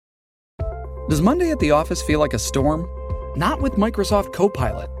Does Monday at the office feel like a storm? Not with Microsoft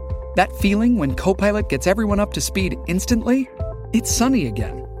Copilot. That feeling when Copilot gets everyone up to speed instantly? It's sunny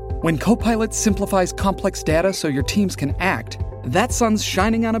again. When Copilot simplifies complex data so your teams can act, that sun's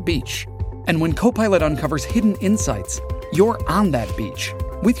shining on a beach. And when Copilot uncovers hidden insights, you're on that beach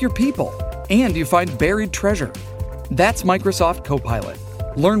with your people, and you find buried treasure. That's Microsoft Copilot.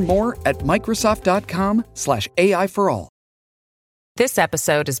 Learn more at Microsoft.com/AI for all. This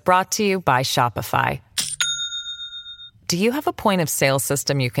episode is brought to you by Shopify. Do you have a point of sale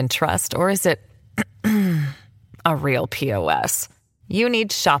system you can trust, or is it a real POS? You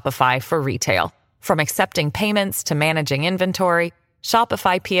need Shopify for retail. From accepting payments to managing inventory,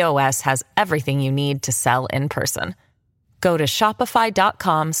 Shopify POS has everything you need to sell in person. Go to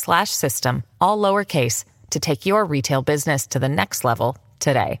shopify.com/system, all lowercase, to take your retail business to the next level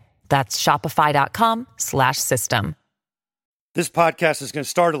today. That's shopify.com/system. This podcast is going to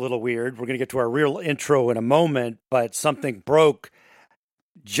start a little weird. We're going to get to our real intro in a moment, but something broke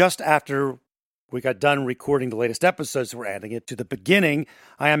just after we got done recording the latest episodes. So we're adding it to the beginning.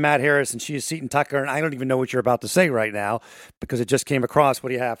 I am Matt Harris, and she is Seton Tucker, and I don't even know what you're about to say right now because it just came across. What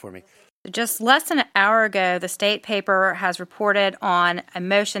do you have for me? Just less than an hour ago, the state paper has reported on a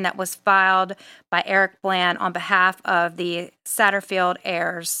motion that was filed by Eric Bland on behalf of the Satterfield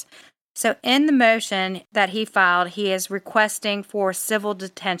heirs. So in the motion that he filed, he is requesting for civil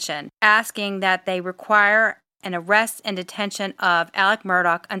detention, asking that they require an arrest and detention of Alec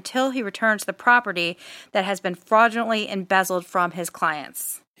Murdaugh until he returns the property that has been fraudulently embezzled from his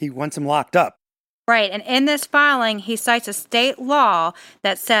clients. He wants him locked up. Right, and in this filing, he cites a state law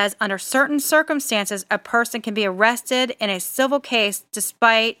that says under certain circumstances, a person can be arrested in a civil case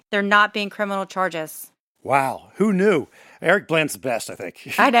despite there not being criminal charges. Wow, who knew? Eric Bland's the best, I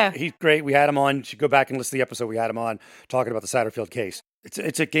think. I know. He's great. We had him on. You should go back and listen to the episode we had him on talking about the Satterfield case.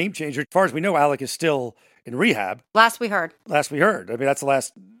 It's a game changer. As far as we know, Alec is still in rehab. Last we heard. I mean, that's the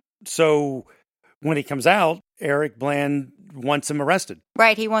last. So when he comes out, Eric Bland wants him arrested.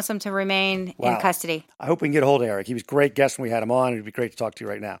 Right. He wants him to remain in custody. I hope we can get a hold of Eric. He was a great guest when we had him on. It'd be great to talk to you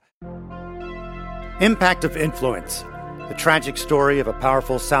right now. Impact of influence. The tragic story of a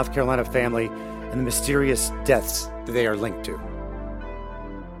powerful South Carolina family and the mysterious deaths that they are linked to.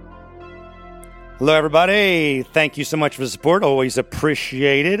 Hello, everybody. Thank you so much for the support. Always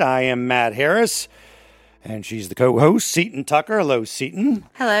appreciated. I am Matt Harris, and she's the co-host, Seton Tucker. Hello, Seton.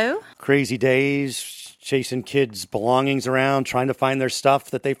 Hello. Crazy days, chasing kids' belongings around, trying to find their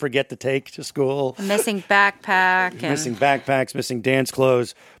stuff that they forget to take to school. A missing backpack. Missing backpacks, missing dance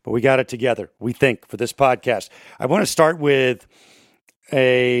clothes. But we got it together, we think, for this podcast. I want to start with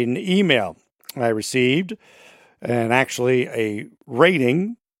an email I received, and actually a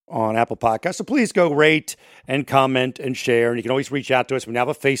rating on Apple Podcasts. So please go rate and comment and share. And you can always reach out to us. We now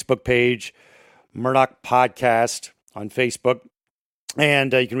have a Facebook page, Murdaugh Podcast on Facebook.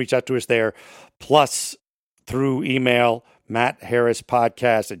 And you can reach out to us there. Plus, through email,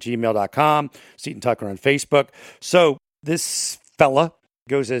 mattharrispodcast@gmail.com, Seton Tucker on Facebook. So this fella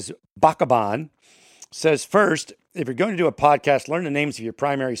goes as Bakaban, says, first, if you're going to do a podcast, learn the names of your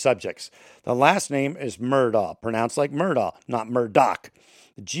primary subjects. The last name is Murdaugh, pronounced like Murdaugh, not Murdoch.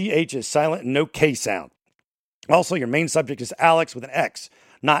 The GH is silent and no K sound. Also, your main subject is Alex with an X,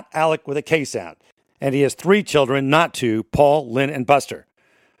 not Alec with a K sound. And he has 3 children, not 2, Paul, Lynn, and Buster.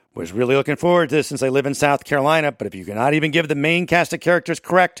 Was really looking forward to this since I live in South Carolina, but if you cannot even give the main cast of characters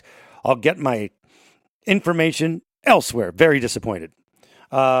correct, I'll get my information elsewhere. Very disappointed.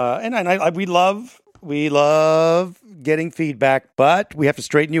 We love getting feedback, but we have to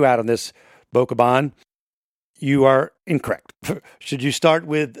straighten you out on this, Bokaban. You are incorrect. Should you start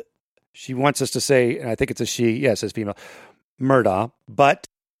with, she wants us to say, and I think it's a she, yes, it's female, Murdaugh, but.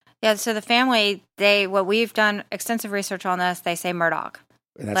 Yeah, so the family, what we've done extensive research on this, they say Murdaugh.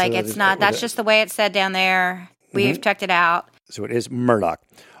 Like it's not, that's just the way it's said down there. We've checked it out. So it is Murdaugh.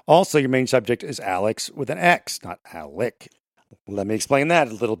 Also, your main subject is Alex with an X, not Alec. Let me explain that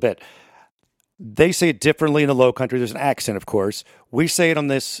a little bit. They say it differently in the Low Country. There's an accent, of course. We say it on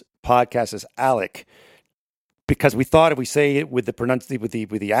this podcast as Alec because we thought if we say it with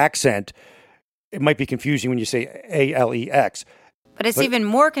the accent, it might be confusing when you say Alex. But it's even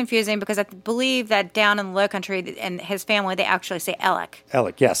more confusing because I believe that down in the Low Country and his family, they actually say Alec.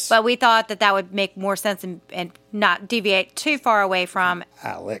 Alec, yes. But we thought that would make more sense and not deviate too far away from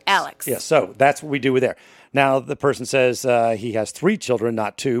Alex. Yes, so that's what we do with there. Now, the person says he has 3 children,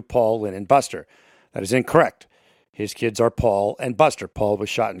 not 2, Paul, Lynn, and Buster. That is incorrect. His kids are Paul and Buster. Paul was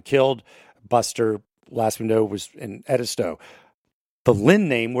shot and killed. Buster, last we know, was in Edisto. The Lynn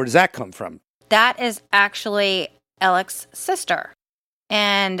name, where does that come from? That is actually Alec's sister.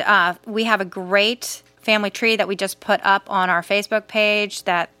 And we have a great family tree that we just put up on our Facebook page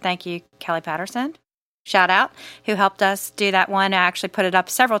thank you, Kelly Patterson. Shout out, who helped us do that one. I actually put it up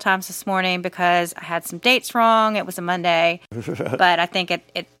several times this morning because I had some dates wrong. It was a Monday, but I think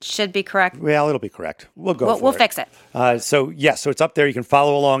it should be correct. Well, it'll be correct. We'll fix it. So it's up there. You can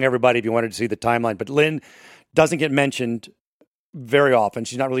follow along, everybody, if you wanted to see the timeline. But Lynn doesn't get mentioned very often.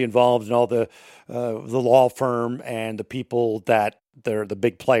 She's not really involved in all the law firm and the people that they're the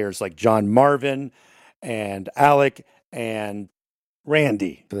big players like John Marvin and Alec and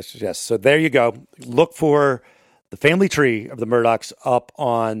Randy. Yes. So there you go. Look for the family tree of the Murdochs up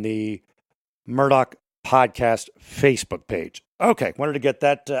on the Murdoch Podcast Facebook page. Okay. Wanted to get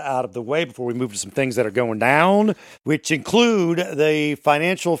that out of the way before we move to some things that are going down, which include the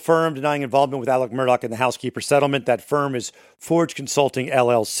financial firm denying involvement with Alec Murdoch in the housekeeper settlement. That firm is Forge Consulting,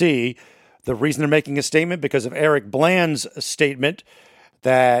 LLC. The reason they're making a statement because of Eric Bland's statement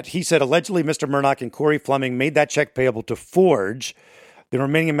that he said allegedly Mr. Murdoch and Corey Fleming made that check payable to Forge. The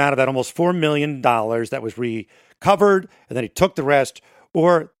remaining amount of that almost $4 million that was recovered, and then he took the rest,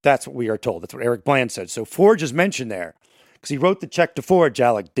 or that's what we are told. That's what Eric Bland said. So Forge is mentioned there because he wrote the check to Forge,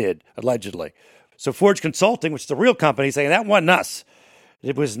 Alec did, allegedly. So Forge Consulting, which is the real company, saying that wasn't us.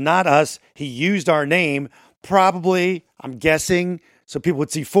 It was not us. He used our name, probably, I'm guessing, so people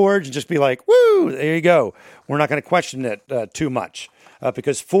would see Forge and just be like, woo, there you go. We're not going to question it too much.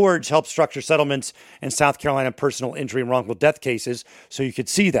 Because Forge helps structure settlements in South Carolina personal injury and wrongful death cases. So you could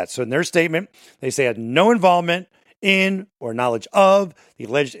see that. So in their statement, they say had no involvement in or knowledge of the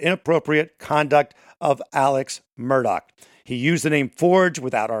alleged inappropriate conduct of Alex Murdoch. He used the name Forge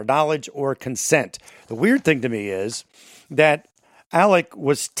without our knowledge or consent. The weird thing to me is that Alec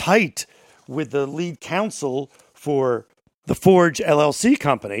was tight with the lead counsel for the Forge LLC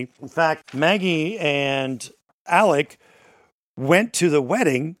company. In fact, Maggie and Alec went to the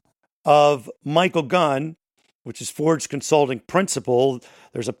wedding of Michael Gunn, which is Forge Consulting principal.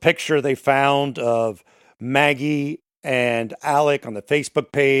 There's a picture they found of Maggie and Alec on the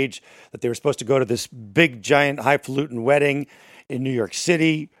Facebook page that they were supposed to go to this big, giant, highfalutin wedding in New York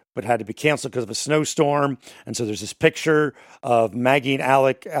City, but had to be canceled because of a snowstorm. And so there's this picture of Maggie and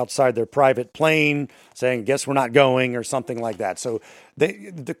Alec outside their private plane saying, guess we're not going, or something like that. So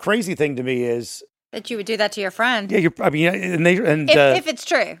the crazy thing to me is that you would do that to your friend. Yeah, if it's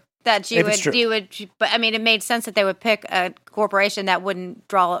true that you would. But I mean, it made sense that they would pick a corporation that wouldn't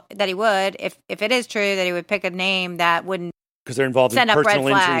draw. That he would, if it is true, that he would pick a name that wouldn't, because they're involved in personal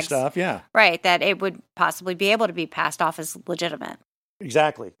injury stuff. Yeah, right. That it would possibly be able to be passed off as legitimate.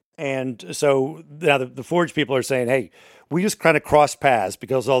 Exactly. And so now the Forge people are saying, hey, we just kind of cross paths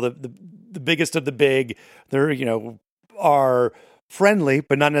because all the biggest of the big, they're are friendly,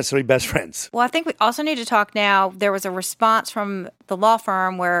 but not necessarily best friends. Well, I think we also need to talk now. There was a response from the law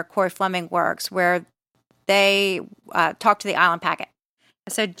firm where Corey Fleming works, where they talked to the Island Packet.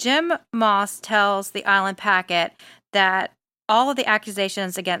 So Jim Moss tells the Island Packet that all of the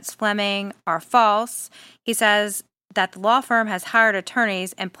accusations against Fleming are false. He says that the law firm has hired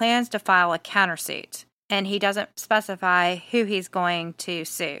attorneys and plans to file a countersuit, and he doesn't specify who he's going to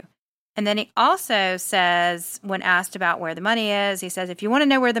sue. And then he also says, when asked about where the money is, he says, if you want to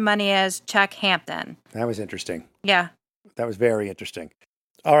know where the money is, check Hampton. That was interesting. Yeah. That was very interesting.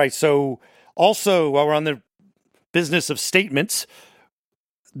 All right. So also, while we're on the business of statements,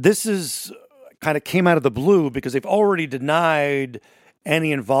 this is kind of came out of the blue because they've already denied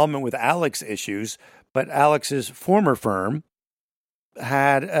any involvement with Alec's issues, but Alex's former firm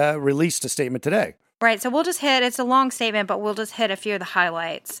had released a statement today. Right. So we'll just hit, it's a long statement, but we'll just hit a few of the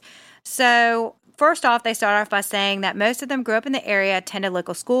highlights. So first off, they start off by saying that most of them grew up in the area, attended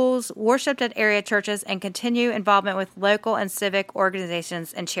local schools, worshipped at area churches, and continue involvement with local and civic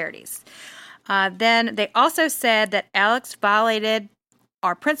organizations and charities. Then they also said that Alex violated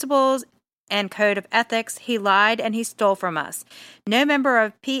our principles and code of ethics. He lied and he stole from us. No member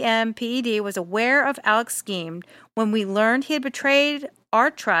of PMPED was aware of Alex's scheme. When we learned he had betrayed our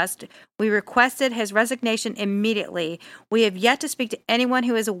trust, we requested his resignation immediately. We have yet to speak to anyone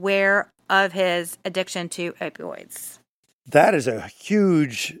who is aware of his addiction to opioids. That is a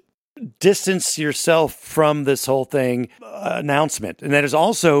huge distance yourself from this whole thing announcement. And that is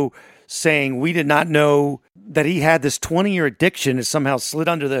also saying we did not know that he had this 20-year addiction and somehow slid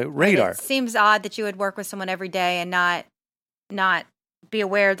under the radar. It seems odd that you would work with someone every day and not be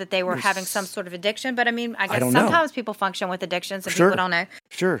aware that they were having some sort of addiction. But I mean, I guess sometimes people function with addictions and people don't know.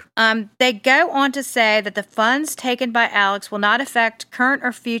 Sure. They go on to say that the funds taken by Alex will not affect current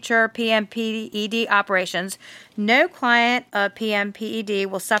or future PMPED operations. No client of PMPED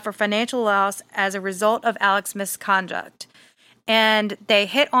will suffer financial loss as a result of Alex's misconduct. And they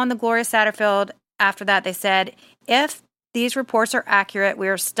hit on the Gloria Satterfield. After that, they said, if these reports are accurate, we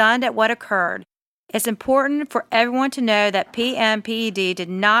are stunned at what occurred. It's important for everyone to know that PMPED did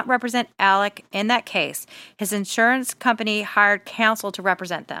not represent Alec in that case. His insurance company hired counsel to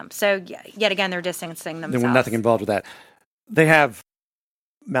represent them. So, yet again, they're distancing themselves. There was nothing involved with that. They have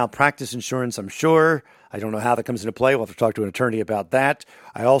malpractice insurance, I'm sure. I don't know how that comes into play. We'll have to talk to an attorney about that.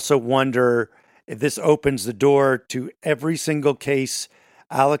 I also wonder if this opens the door to every single case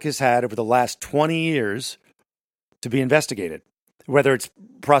Alec has had over the last 20 years to be investigated, whether it's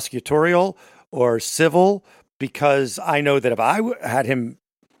prosecutorial or civil, because I know that if I had him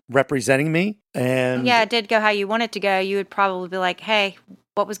representing me and... Yeah, it did go how you want it to go, you would probably be like, hey,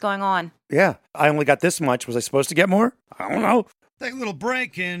 what was going on? Yeah, I only got this much. Was I supposed to get more? I don't know. Take a little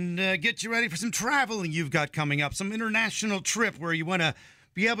break and get you ready for some traveling you've got coming up, some international trip where you want to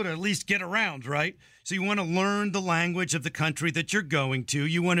be able to at least get around, right? So you want to learn the language of the country that you're going to.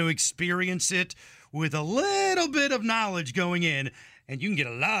 You want to experience it with a little bit of knowledge going in. And you can get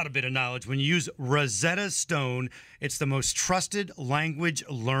a lot of bit of knowledge when you use Rosetta Stone. It's the most trusted language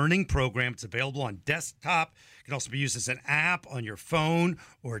learning program. It's available on desktop. It can also be used as an app on your phone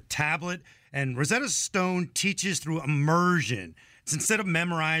or tablet. And Rosetta Stone teaches through immersion. It's instead of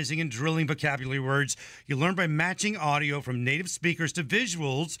memorizing and drilling vocabulary words, you learn by matching audio from native speakers to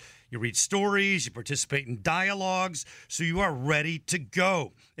visuals. You read stories, you participate in dialogues, so you are ready to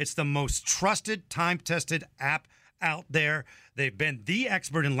go. It's the most trusted, time-tested app out there. They've been the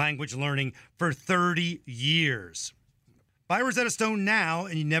expert in language learning for 30 years. Buy Rosetta Stone now,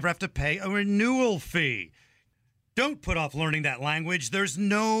 and you never have to pay a renewal fee. Don't put off learning that language. There's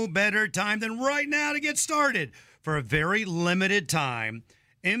no better time than right now to get started. For a very limited time,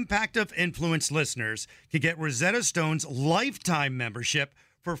 Impact of Influence listeners can get Rosetta Stone's lifetime membership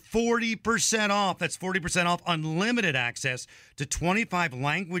for 40% off. That's 40% off unlimited access to 25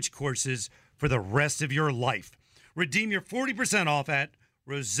 language courses for the rest of your life. Redeem your 40% off at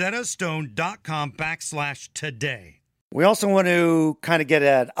rosettastone.com/today. We also want to kind of get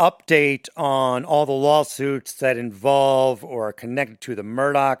an update on all the lawsuits that involve or are connected to the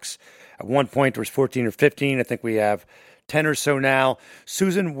Murdochs. At one point, there was 14 or 15. I think we have 10 or so now.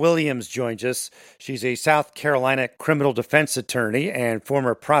 Susan Williams joins us. She's a South Carolina criminal defense attorney and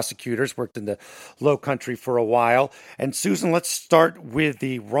former prosecutor. Worked in the Low Country for a while. And Susan, let's start with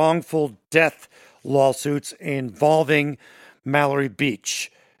the wrongful death lawsuits involving Mallory Beach.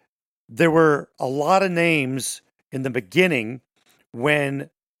 There were a lot of names in the beginning when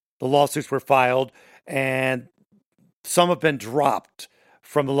the lawsuits were filed, and some have been dropped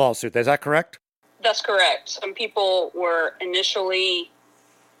from the lawsuit. Is that correct? That's correct. Some people were initially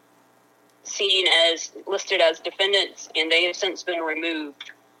listed as defendants, and they have since been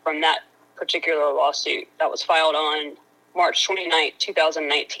removed from that particular lawsuit that was filed on March 29,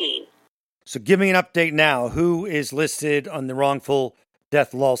 2019. So give me an update now. Who is listed on the wrongful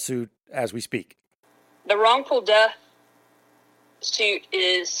death lawsuit as we speak? The wrongful death suit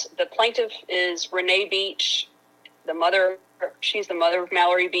the plaintiff is Renee Beach, she's the mother of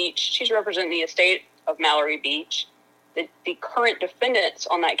Mallory Beach. She's representing the estate of Mallory Beach. The current defendants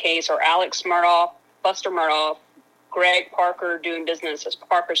on that case are Alex Murdaugh, Buster Murdaugh, Greg Parker, doing business as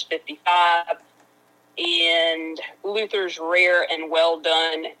Parker's 55, and Luther's Rare and Well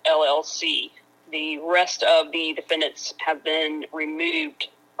Done LLC. The rest of the defendants have been removed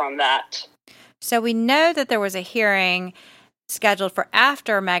from that. So we know that there was a hearing scheduled for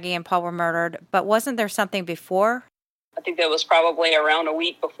after Maggie and Paul were murdered, but wasn't there something before? I think that was probably around a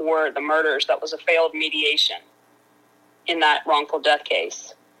week before the murders. That was a failed mediation in that wrongful death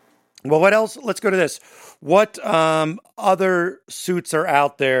case. Well, what else? Let's go to this. What other suits are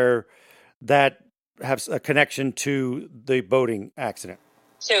out there that have a connection to the boating accident?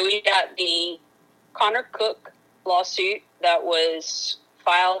 So we got the Connor Cook lawsuit that was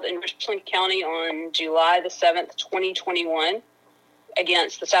filed in Richland County on July the 7th, 2021,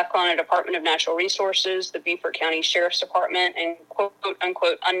 against the South Carolina Department of Natural Resources, the Beaufort County Sheriff's Department, and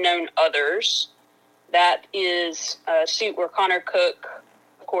quote-unquote unknown others. That is a suit where Connor Cook,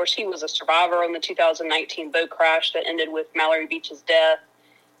 of course, he was a survivor on the 2019 boat crash that ended with Mallory Beach's death.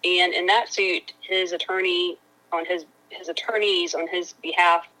 And in that suit, his attorneys on his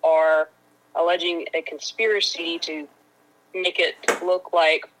behalf are alleging a conspiracy to make it look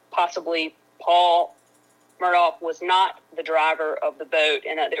like possibly Paul Murdaugh was not the driver of the boat,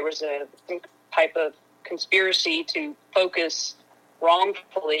 and that there was some type of conspiracy to focus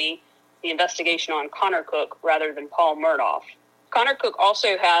wrongfully the investigation on Connor Cook rather than Paul Murdaugh. Connor Cook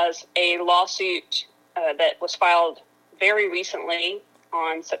also has a lawsuit that was filed very recently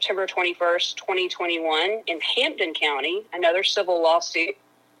on September 21st, 2021 in Hampden County, another civil lawsuit.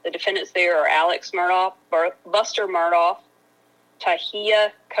 The defendants there are Alex Murdaugh, Buster Murdaugh,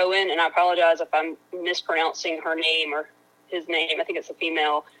 Tahia Cohen, and I apologize if I'm mispronouncing her name or his name. I think it's a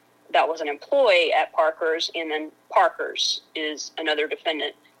female that was an employee at Parker's, and then Parker's is another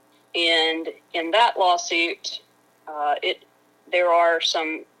defendant. And in that lawsuit, there are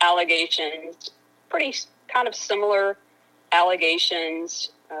some allegations, pretty kind of similar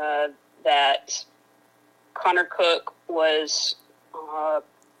allegations that Connor Cook was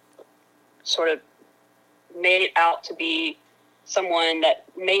sort of made out to be someone that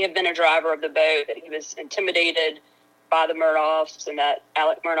may have been a driver of the boat, that he was intimidated by the Murdaughs, and that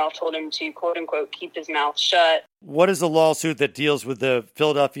Alec Murdaugh told him to, quote unquote, keep his mouth shut. What is the lawsuit that deals with the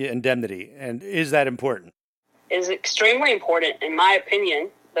Philadelphia indemnity, and is that important? It is extremely important, in my opinion.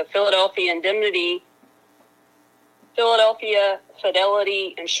 The Philadelphia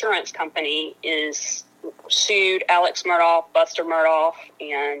Fidelity Insurance Company is sued Alex Murdaugh, Buster Murdaugh,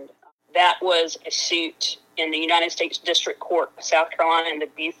 and that was a suit in the United States District Court of South Carolina in the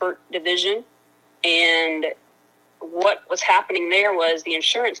Beaufort Division. And what was happening there was the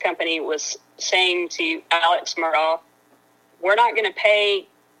insurance company was saying to Alex Murdaugh, we're not going to pay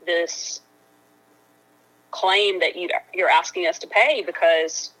this claim that you're asking us to pay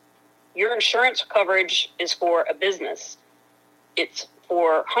because your insurance coverage is for a business. It's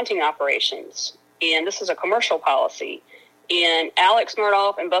for hunting operations. And this is a commercial policy. And Alex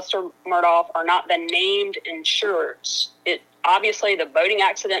Murdaugh and Buster Murdaugh are not the named insurers. Obviously, the boating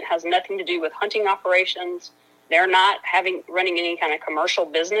accident has nothing to do with hunting operations. They're not running any kind of commercial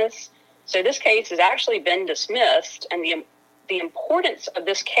business. So this case has actually been dismissed. And the importance of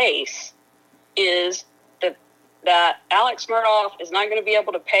this case is that Alex Murdaugh is not going to be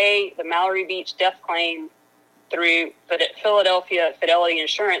able to pay the Mallory Beach death claim through Philadelphia Fidelity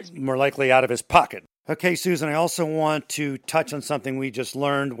Insurance. More likely out of his pocket. Okay, Susan, I also want to touch on something we just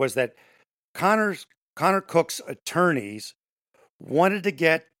learned, was that Connor Cook's attorneys wanted to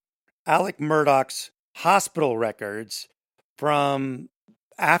get Alec Murdaugh's hospital records from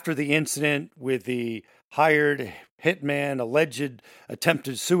after the incident with the hired hitman, alleged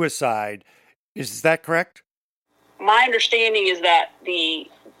attempted suicide. Is that correct? My understanding is that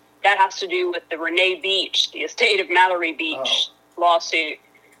that has to do with the Renee Beach, the estate of Mallory Beach lawsuit,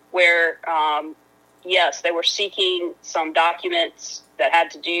 where, yes, they were seeking some documents that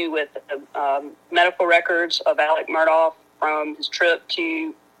had to do with the medical records of Alec Murdaugh from his trip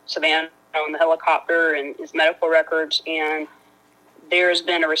to Savannah on the helicopter and his medical records. And there's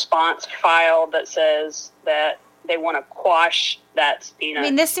been a response filed that says that they want to quash that subpoena. I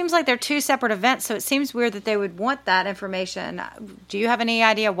mean, this seems like they're two separate events, so it seems weird that they would want that information. Do you have any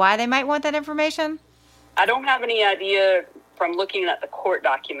idea why they might want that information? I don't have any idea from looking at the court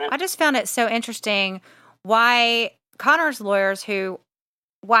document. I just found it so interesting why Connor's lawyers,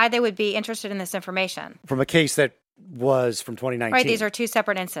 why they would be interested in this information. From a case that was from 2019. Right, these are two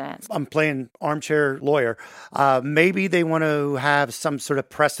separate incidents. I'm playing armchair lawyer. Maybe they want to have some sort of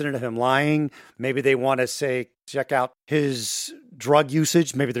precedent of him lying. Maybe they want to say, check out his drug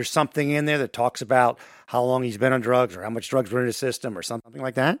usage. Maybe there's something in there that talks about how long he's been on drugs or how much drugs were in his system or something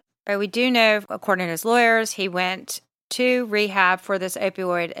like that. Right, we do know, according to his lawyers, he went to rehab for this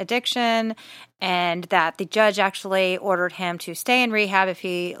opioid addiction, and that the judge actually ordered him to stay in rehab. If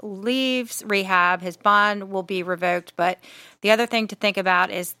he leaves rehab, his bond will be revoked. But the other thing to think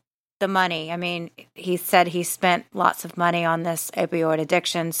about is the money. I mean, he said he spent lots of money on this opioid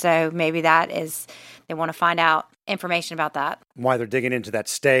addiction, so maybe they want to find out information about that. Why they're digging into that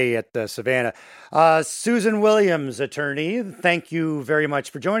stay at Savannah. Susan Williams, attorney, thank you very much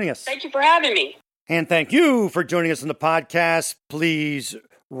for joining us. Thank you for having me. And thank you for joining us on the podcast. Please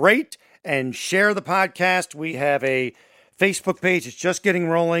rate and share the podcast. We have a Facebook page. It's just getting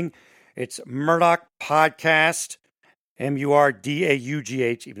rolling. It's Murdaugh Podcast, Murdaugh,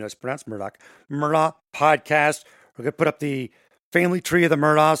 even though it's pronounced Murdaugh. Murdaugh Podcast. We're going to put up the family tree of the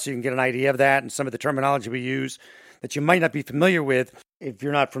Murdaughs so you can get an idea of that and some of the terminology we use that you might not be familiar with if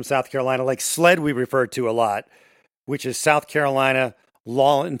you're not from South Carolina, like SLED we refer to a lot, which is South Carolina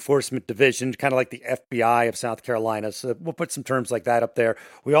Law Enforcement Division, kind of like the FBI of South Carolina. So we'll put some terms like that up there.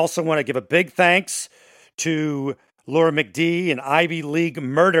 We also want to give a big thanks to Laura McD and Ivy League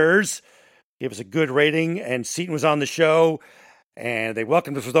Murders. Gave us a good rating, and Seton was on the show, and they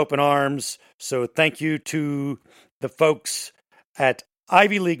welcomed us with open arms. So thank you to the folks at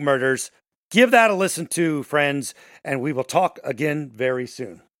Ivy League Murders. Give that a listen to, friends, and we will talk again very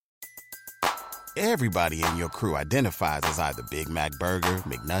soon. Everybody in your crew identifies as either Big Mac Burger,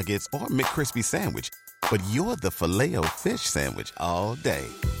 McNuggets, or McCrispy Sandwich. But you're the Filet-O-Fish Sandwich all day.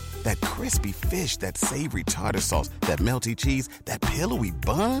 That crispy fish, that savory tartar sauce, that melty cheese, that pillowy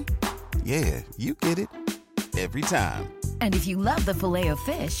bun. Yeah, you get it. Every time. And if you love the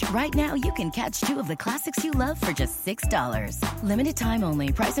Filet-O-Fish, right now you can catch 2 of the classics you love for just $6. Limited time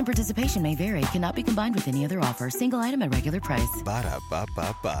only. Price and participation may vary. Cannot be combined with any other offer. Single item at regular price.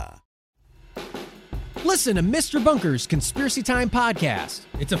 Ba-da-ba-ba-ba. Listen to Mr. Bunker's Conspiracy Time podcast.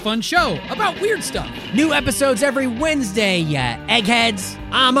 It's a fun show about weird stuff. New episodes every Wednesday, ya eggheads.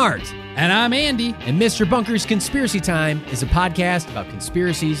 I'm Art. And I'm Andy. And Mr. Bunker's Conspiracy Time is a podcast about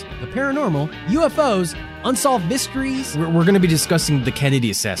conspiracies, the paranormal, UFOs, unsolved mysteries. We're going to be discussing the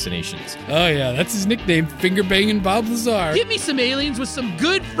Kennedy assassinations. Oh, yeah, that's his nickname, Finger Banging Bob Lazar. Give me some aliens with some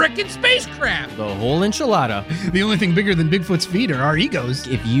good frickin' spacecraft. The whole enchilada. The only thing bigger than Bigfoot's feet are our egos.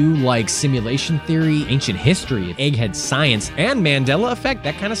 If you like simulation theory, ancient history, egghead science, and Mandela effect,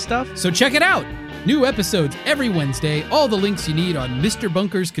 that kind of stuff. So check it out. New episodes every Wednesday. All the links you need on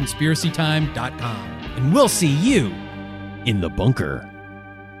MrBunkersConspiracyTime.com. And we'll see you in the bunker.